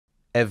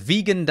A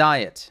vegan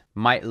diet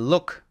might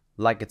look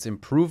like it's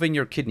improving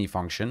your kidney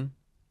function,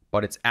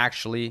 but it's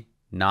actually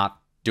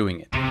not doing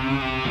it.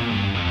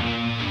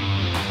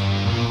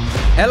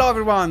 Hello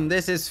everyone,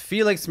 this is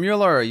Felix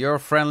Mueller, your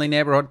friendly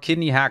neighborhood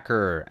kidney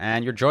hacker,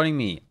 and you're joining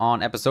me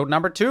on episode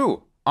number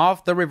 2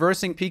 of the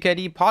Reversing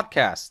PKD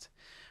podcast.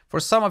 For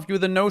some of you,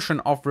 the notion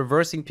of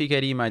reversing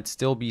PKD might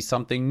still be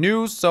something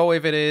new, so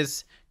if it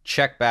is,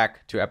 check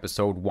back to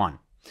episode 1.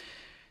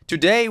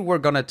 Today, we're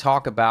going to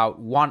talk about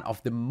one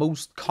of the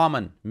most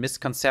common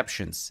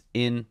misconceptions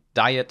in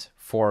diet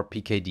for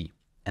PKD,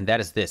 and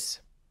that is this.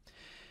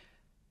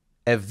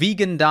 A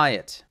vegan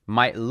diet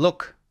might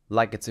look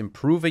like it's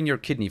improving your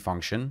kidney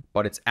function,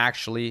 but it's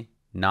actually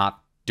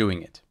not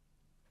doing it.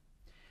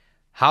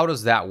 How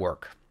does that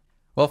work?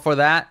 Well, for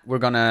that, we're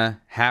going to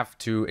have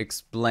to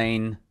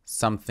explain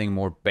something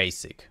more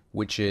basic,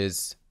 which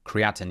is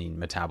creatinine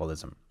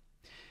metabolism.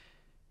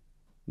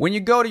 When you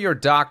go to your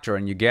doctor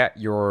and you get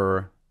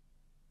your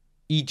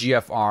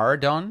eGFR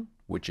done,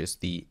 which is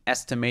the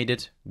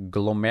estimated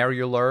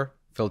glomerular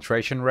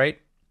filtration rate.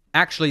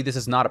 Actually, this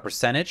is not a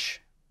percentage,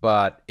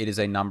 but it is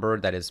a number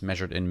that is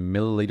measured in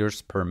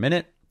milliliters per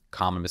minute.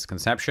 Common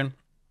misconception.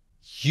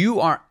 You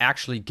are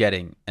actually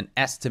getting an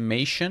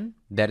estimation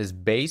that is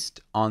based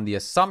on the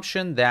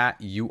assumption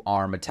that you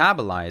are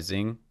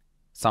metabolizing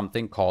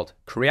something called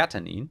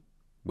creatinine,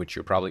 which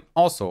you're probably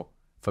also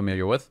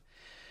familiar with,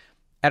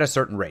 at a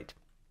certain rate.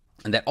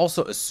 And that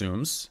also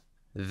assumes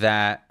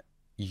that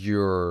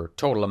your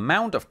total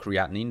amount of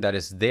creatinine that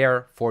is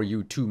there for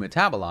you to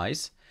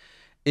metabolize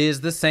is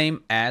the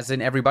same as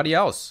in everybody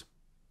else.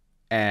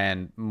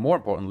 And more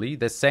importantly,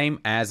 the same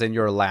as in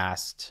your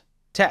last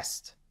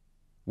test,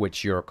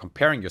 which you're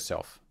comparing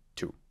yourself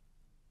to.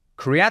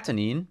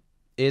 Creatinine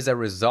is a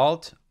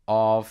result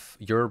of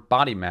your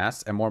body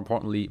mass and more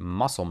importantly,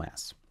 muscle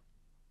mass.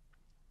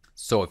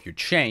 So if you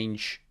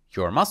change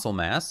your muscle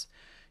mass,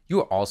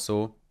 you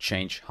also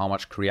change how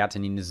much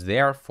creatinine is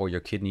there for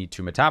your kidney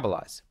to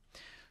metabolize.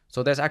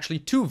 So there's actually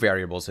two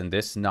variables in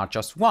this, not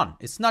just one.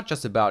 It's not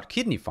just about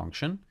kidney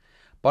function,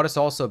 but it's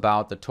also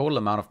about the total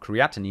amount of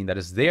creatinine that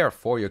is there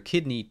for your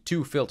kidney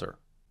to filter.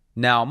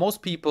 Now,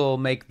 most people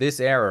make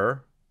this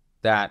error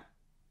that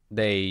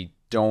they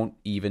don't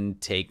even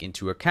take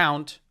into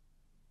account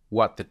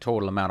what the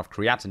total amount of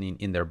creatinine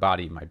in their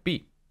body might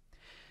be.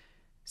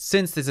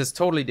 Since this is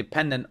totally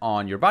dependent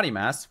on your body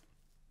mass,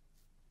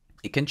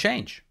 it can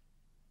change.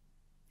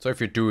 So if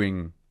you're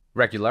doing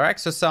regular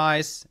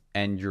exercise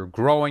and you're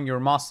growing your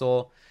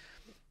muscle,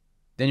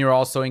 then you're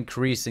also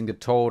increasing the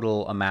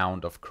total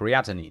amount of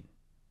creatinine,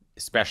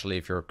 especially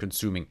if you're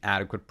consuming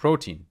adequate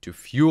protein to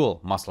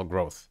fuel muscle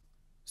growth.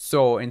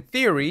 So in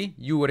theory,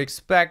 you would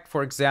expect,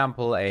 for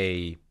example,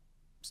 a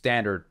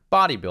standard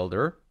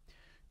bodybuilder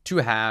to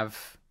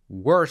have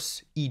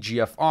worse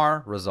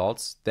eGFR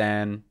results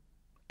than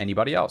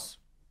anybody else.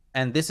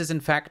 And this is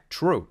in fact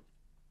true.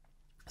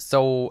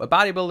 So a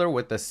bodybuilder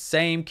with the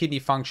same kidney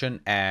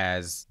function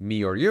as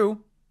me or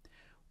you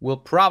will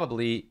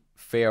probably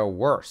fare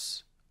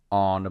worse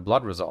on the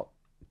blood result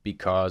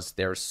because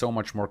there's so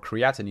much more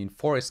creatinine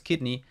for his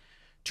kidney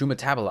to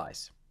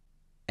metabolize.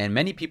 And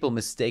many people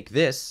mistake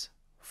this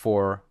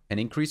for an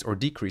increase or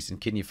decrease in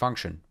kidney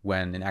function,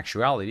 when in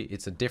actuality,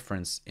 it's a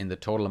difference in the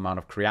total amount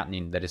of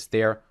creatinine that is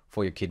there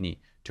for your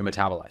kidney to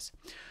metabolize.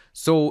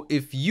 So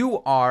if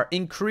you are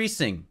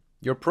increasing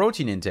your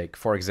protein intake,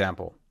 for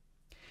example,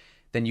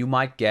 then you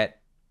might get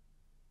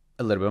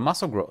a little bit of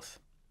muscle growth.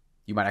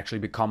 You might actually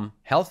become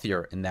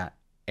healthier in that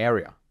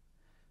area,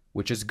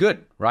 which is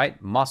good,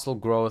 right? Muscle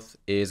growth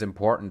is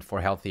important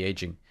for healthy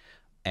aging.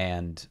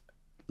 And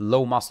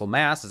low muscle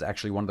mass is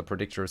actually one of the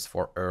predictors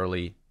for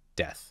early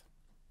death.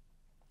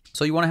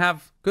 So you want to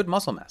have good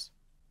muscle mass.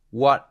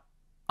 What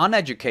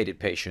uneducated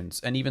patients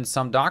and even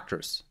some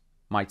doctors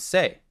might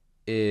say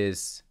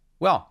is,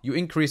 well, you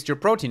increased your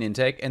protein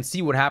intake and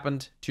see what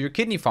happened to your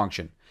kidney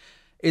function.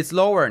 It's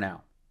lower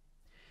now.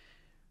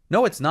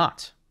 No, it's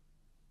not.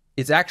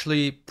 It's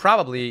actually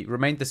probably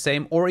remained the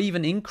same or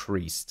even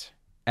increased,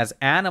 as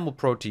animal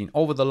protein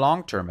over the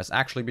long term has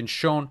actually been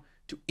shown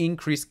to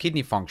increase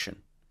kidney function.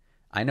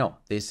 I know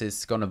this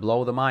is going to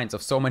blow the minds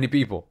of so many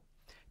people,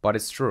 but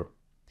it's true.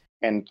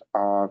 And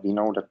we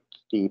know that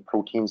the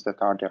proteins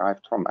that are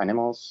derived from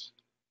animals,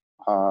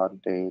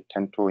 they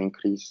tend to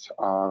increase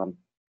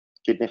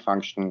kidney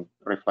function,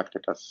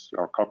 reflected as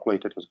or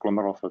calculated as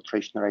glomerular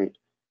filtration rate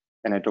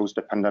in a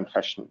dose-dependent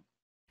fashion.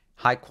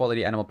 High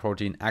quality animal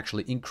protein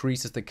actually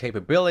increases the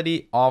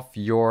capability of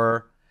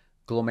your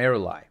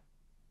glomeruli.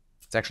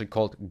 It's actually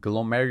called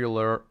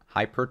glomerular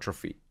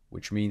hypertrophy,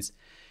 which means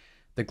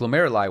the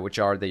glomeruli, which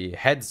are the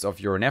heads of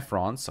your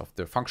nephrons, of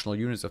the functional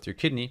units of your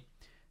kidney,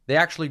 they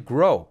actually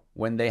grow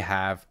when they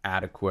have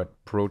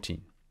adequate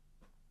protein,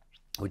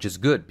 which is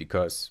good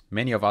because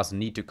many of us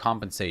need to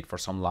compensate for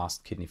some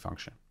lost kidney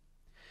function.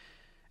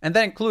 And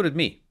that included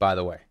me, by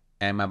the way,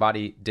 and my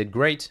body did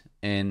great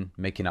in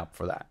making up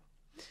for that.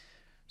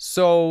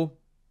 So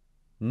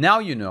now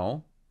you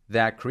know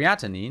that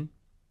creatinine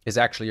is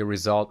actually a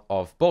result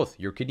of both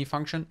your kidney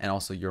function and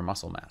also your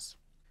muscle mass.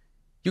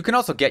 You can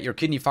also get your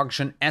kidney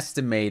function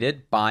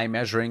estimated by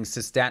measuring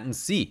cystatin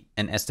C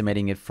and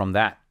estimating it from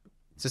that.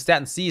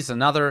 Cystatin C is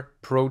another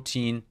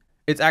protein.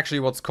 It's actually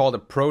what's called a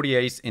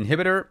protease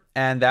inhibitor,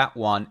 and that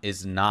one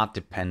is not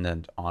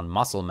dependent on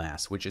muscle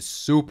mass, which is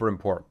super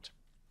important.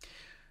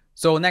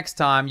 So next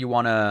time you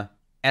want to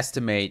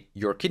estimate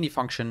your kidney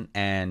function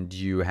and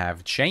you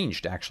have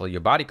changed actually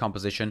your body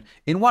composition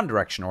in one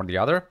direction or the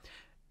other,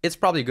 it's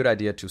probably a good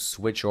idea to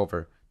switch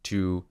over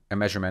to a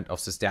measurement of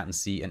cystatin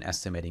C and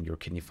estimating your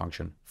kidney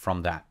function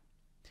from that.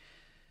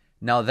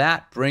 Now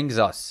that brings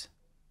us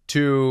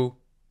to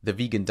the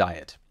vegan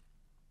diet.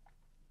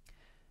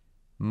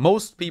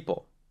 Most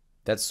people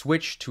that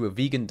switch to a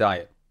vegan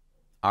diet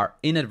are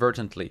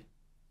inadvertently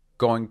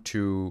going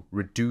to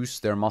reduce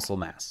their muscle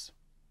mass.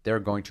 They're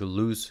going to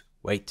lose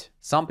weight.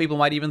 Some people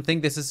might even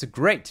think this is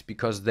great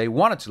because they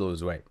wanted to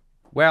lose weight.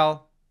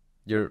 Well,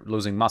 you're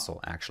losing muscle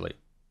actually,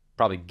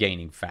 probably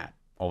gaining fat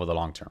over the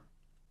long term.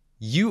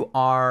 You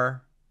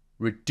are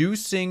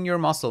reducing your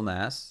muscle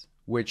mass,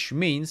 which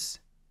means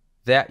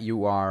that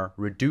you are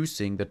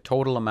reducing the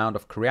total amount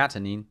of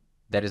creatinine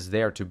that is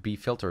there to be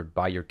filtered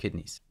by your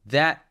kidneys.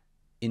 That,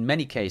 in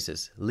many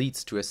cases,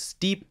 leads to a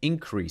steep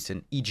increase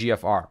in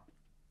eGFR.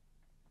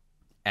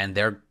 And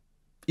they're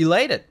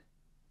elated.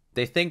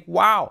 They think,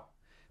 wow,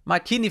 my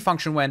kidney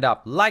function went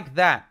up like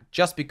that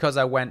just because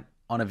I went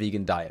on a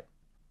vegan diet.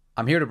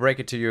 I'm here to break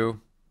it to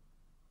you.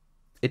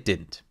 It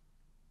didn't.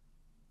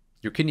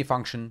 Your kidney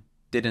function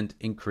didn't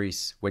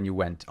increase when you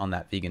went on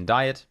that vegan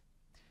diet.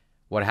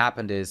 What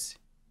happened is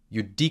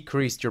you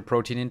decreased your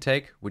protein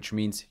intake, which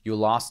means you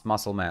lost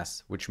muscle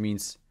mass, which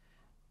means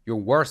you're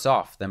worse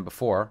off than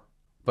before,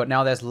 but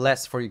now there's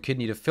less for your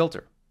kidney to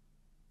filter.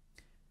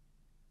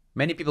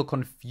 Many people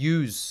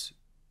confuse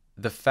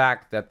the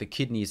fact that the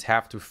kidneys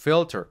have to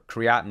filter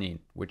creatinine,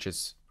 which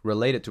is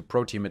related to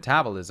protein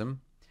metabolism,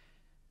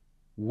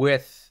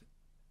 with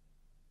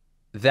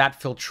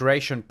that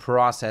filtration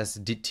process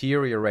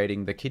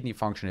deteriorating the kidney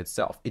function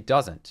itself. It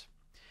doesn't.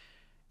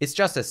 It's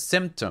just a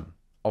symptom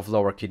of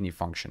lower kidney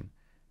function.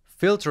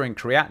 Filtering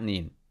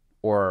creatinine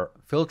or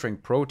filtering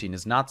protein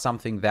is not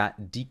something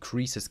that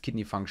decreases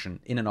kidney function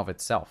in and of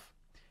itself.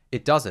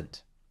 It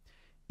doesn't.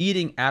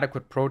 Eating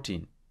adequate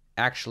protein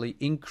actually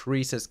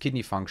increases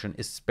kidney function,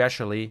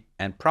 especially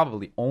and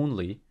probably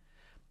only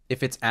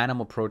if it's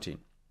animal protein.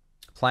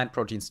 Plant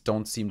proteins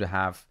don't seem to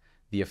have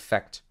the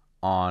effect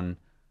on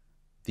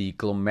the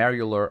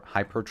glomerular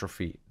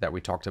hypertrophy that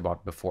we talked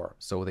about before,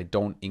 so they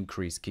don't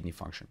increase kidney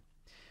function.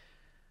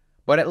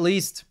 But at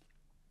least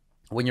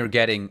when you're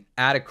getting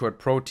adequate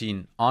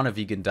protein on a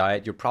vegan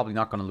diet, you're probably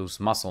not going to lose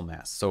muscle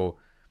mass. So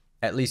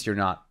at least you're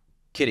not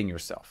kidding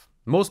yourself.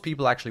 Most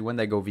people actually, when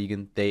they go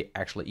vegan, they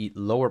actually eat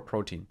lower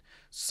protein.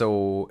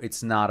 So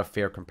it's not a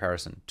fair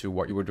comparison to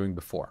what you were doing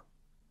before.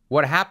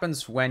 What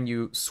happens when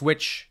you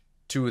switch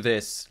to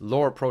this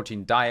lower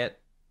protein diet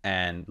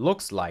and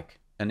looks like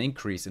an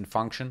increase in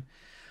function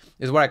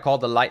is what I call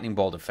the lightning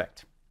bolt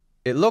effect.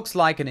 It looks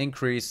like an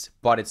increase,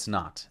 but it's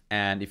not.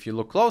 And if you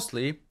look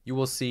closely, you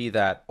will see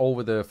that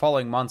over the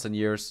following months and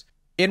years,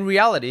 in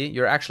reality,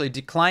 you're actually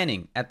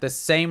declining at the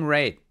same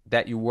rate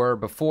that you were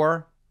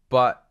before,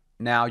 but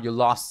now you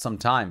lost some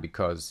time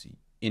because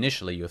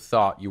initially you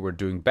thought you were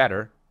doing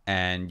better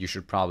and you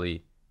should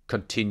probably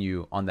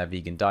continue on that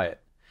vegan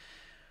diet.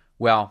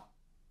 Well,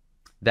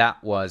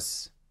 that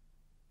was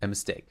a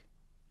mistake.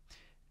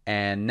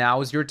 And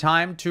now is your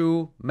time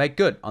to make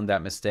good on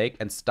that mistake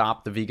and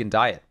stop the vegan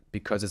diet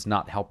because it's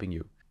not helping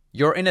you.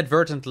 You're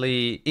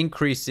inadvertently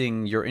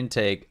increasing your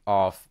intake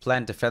of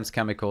plant defense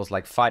chemicals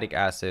like phytic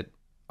acid,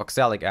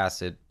 oxalic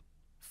acid,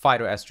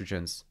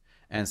 phytoestrogens,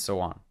 and so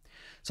on.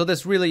 So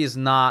this really is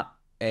not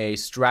a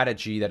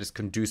strategy that is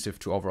conducive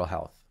to overall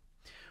health.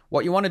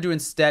 What you want to do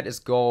instead is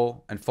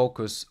go and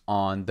focus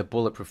on the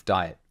bulletproof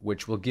diet,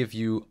 which will give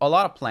you a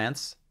lot of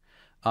plants,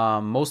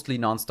 mostly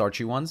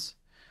non-starchy ones,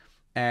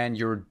 and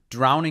you're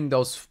drowning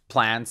those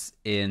plants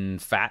in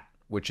fat,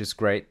 which is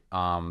great.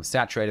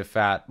 Saturated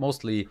fat,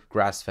 mostly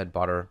grass-fed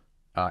butter,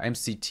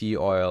 MCT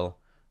oil,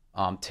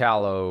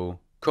 tallow,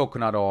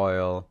 coconut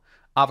oil,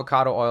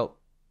 avocado oil,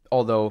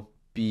 although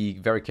be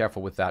very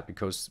careful with that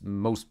because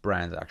most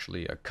brands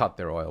actually cut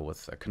their oil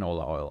with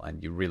canola oil,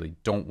 and you really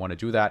don't want to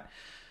do that.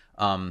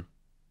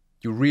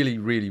 You really,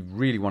 really,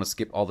 really want to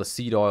skip all the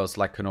seed oils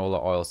like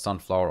canola oil,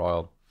 sunflower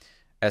oil,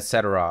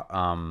 etc.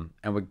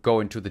 And we'll go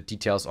into the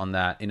details on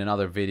that in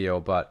another video,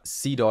 but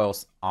seed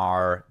oils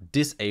are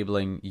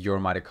disabling your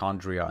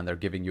mitochondria and they're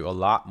giving you a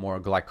lot more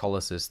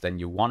glycolysis than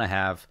you want to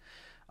have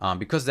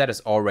because that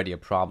is already a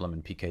problem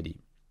in PKD.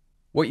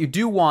 What you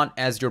do want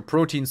as your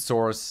protein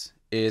source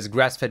is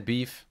grass-fed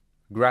beef,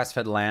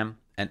 grass-fed lamb,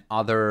 and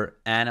other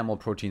animal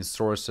protein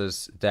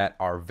sources that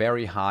are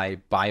very high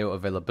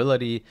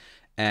bioavailability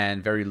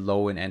and very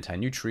low in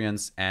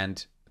anti-nutrients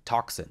and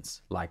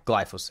toxins like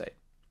glyphosate.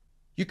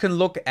 You can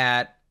look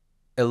at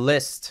a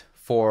list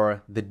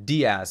for the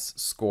Diaz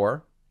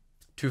score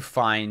to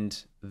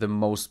find the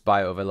most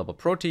bioavailable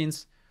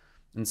proteins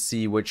and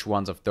see which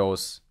ones of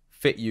those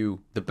fit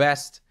you the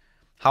best,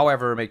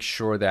 However, make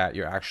sure that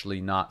you're actually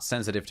not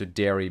sensitive to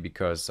dairy,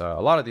 because a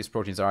lot of these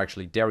proteins are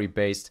actually dairy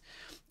based.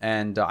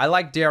 And I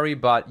like dairy,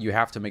 but you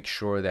have to make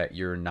sure that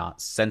you're not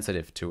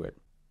sensitive to it.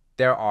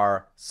 There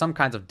are some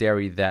kinds of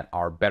dairy that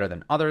are better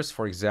than others.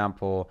 For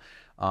example,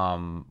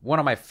 one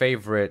of my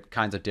favorite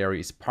kinds of dairy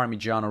is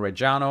Parmigiano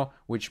Reggiano,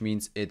 which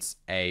means it's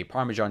a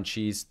Parmesan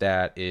cheese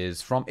that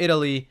is from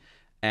Italy,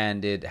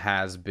 and it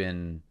has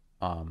been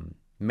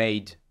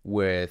made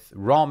with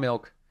raw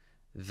milk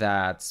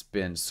that's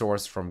been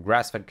sourced from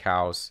grass-fed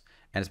cows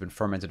and has been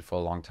fermented for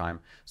a long time.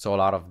 So a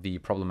lot of the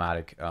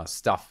problematic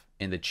stuff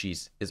in the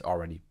cheese is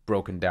already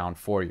broken down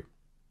for you.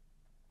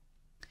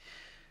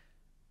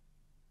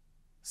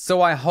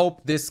 So I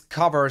hope this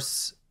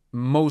covers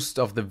most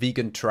of the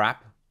vegan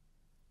trap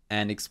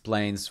and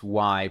explains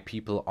why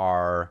people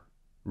are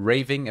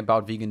raving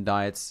about vegan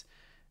diets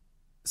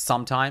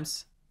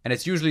sometimes. And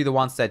it's usually the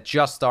ones that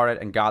just started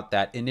and got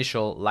that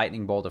initial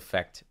lightning bolt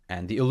effect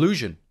and the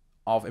illusion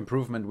of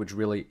improvement, which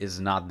really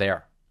is not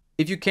there.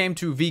 If you came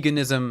to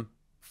veganism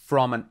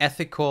from an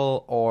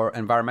ethical or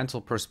environmental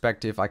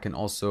perspective, I can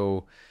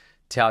also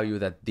tell you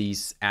that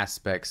these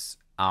aspects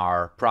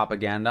are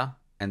propaganda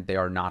and they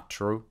are not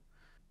true.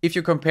 If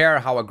you compare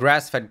how a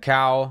grass-fed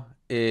cow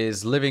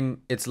is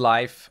living its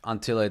life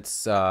until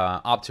it's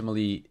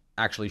optimally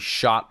actually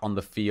shot on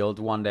the field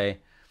one day,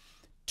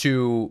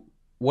 to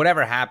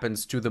whatever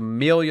happens to the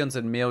millions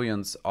and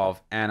millions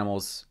of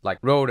animals like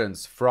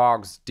rodents,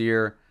 frogs,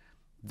 deer,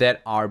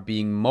 that are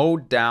being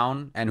mowed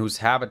down and whose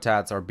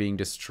habitats are being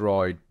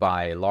destroyed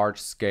by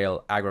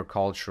large-scale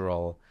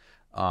agricultural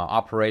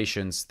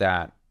operations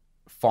that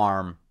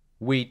farm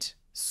wheat,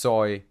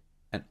 soy,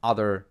 and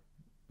other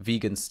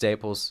vegan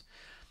staples,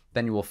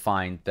 then you will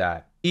find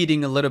that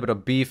eating a little bit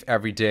of beef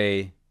every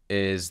day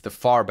is the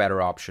far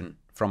better option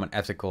from an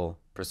ethical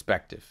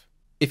perspective.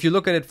 If you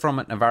look at it from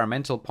an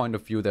environmental point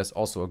of view, there's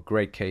also a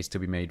great case to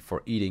be made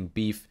for eating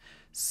beef,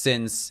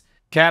 since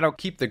cattle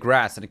keep the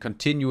grass in a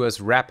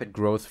continuous rapid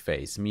growth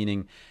phase,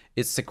 meaning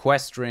it's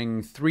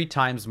sequestering 3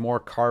 times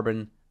more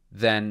carbon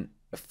than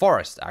a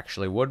forest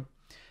actually would.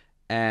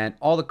 And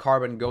all the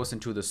carbon goes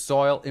into the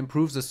soil,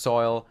 improves the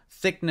soil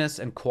thickness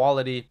and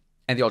quality.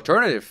 And the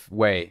alternative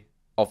way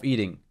of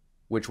eating,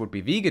 which would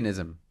be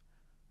veganism,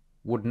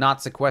 would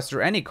not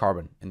sequester any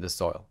carbon in the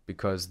soil,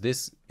 because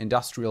this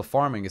industrial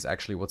farming is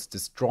actually what's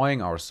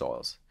destroying our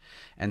soils.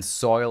 And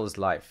soil is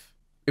life.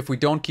 If we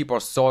don't keep our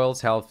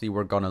soils healthy,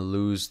 we're gonna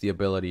lose the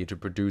ability to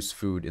produce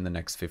food in the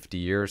next 50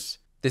 years.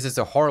 This is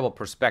a horrible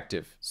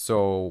perspective,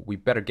 so we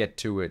better get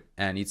to it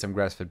and eat some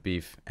grass-fed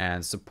beef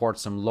and support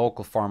some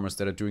local farmers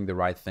that are doing the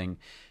right thing,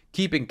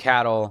 keeping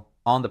cattle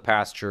on the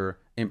pasture,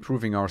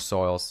 improving our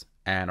soils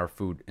and our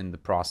food in the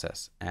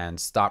process, and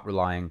stop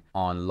relying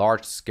on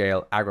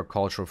large-scale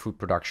agricultural food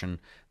production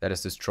that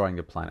is destroying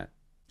the planet.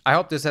 I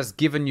hope this has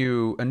given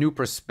you a new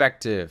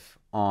perspective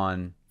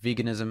on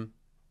veganism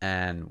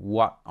and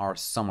what are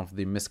some of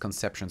the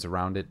misconceptions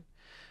around it.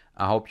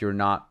 I hope you're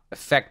not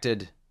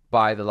affected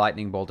by the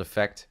lightning bolt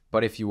effect,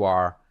 but if you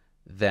are,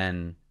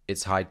 then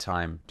it's high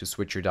time to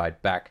switch your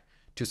diet back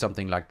to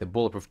something like the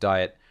Bulletproof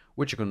Diet,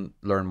 which you can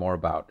learn more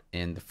about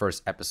in the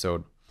first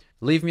episode.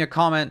 Leave me a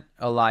comment,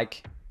 a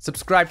like,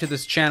 subscribe to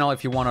this channel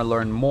if you want to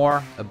learn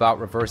more about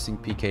reversing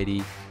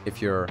PKD.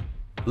 If you're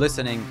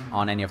listening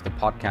on any of the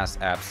podcast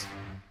apps,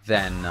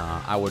 then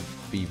I would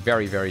be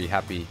very, very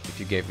happy if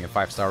you gave me a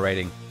 5-star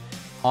rating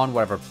on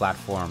whatever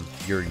platform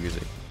you're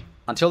using.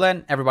 Until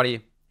then, everybody,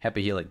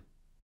 happy healing.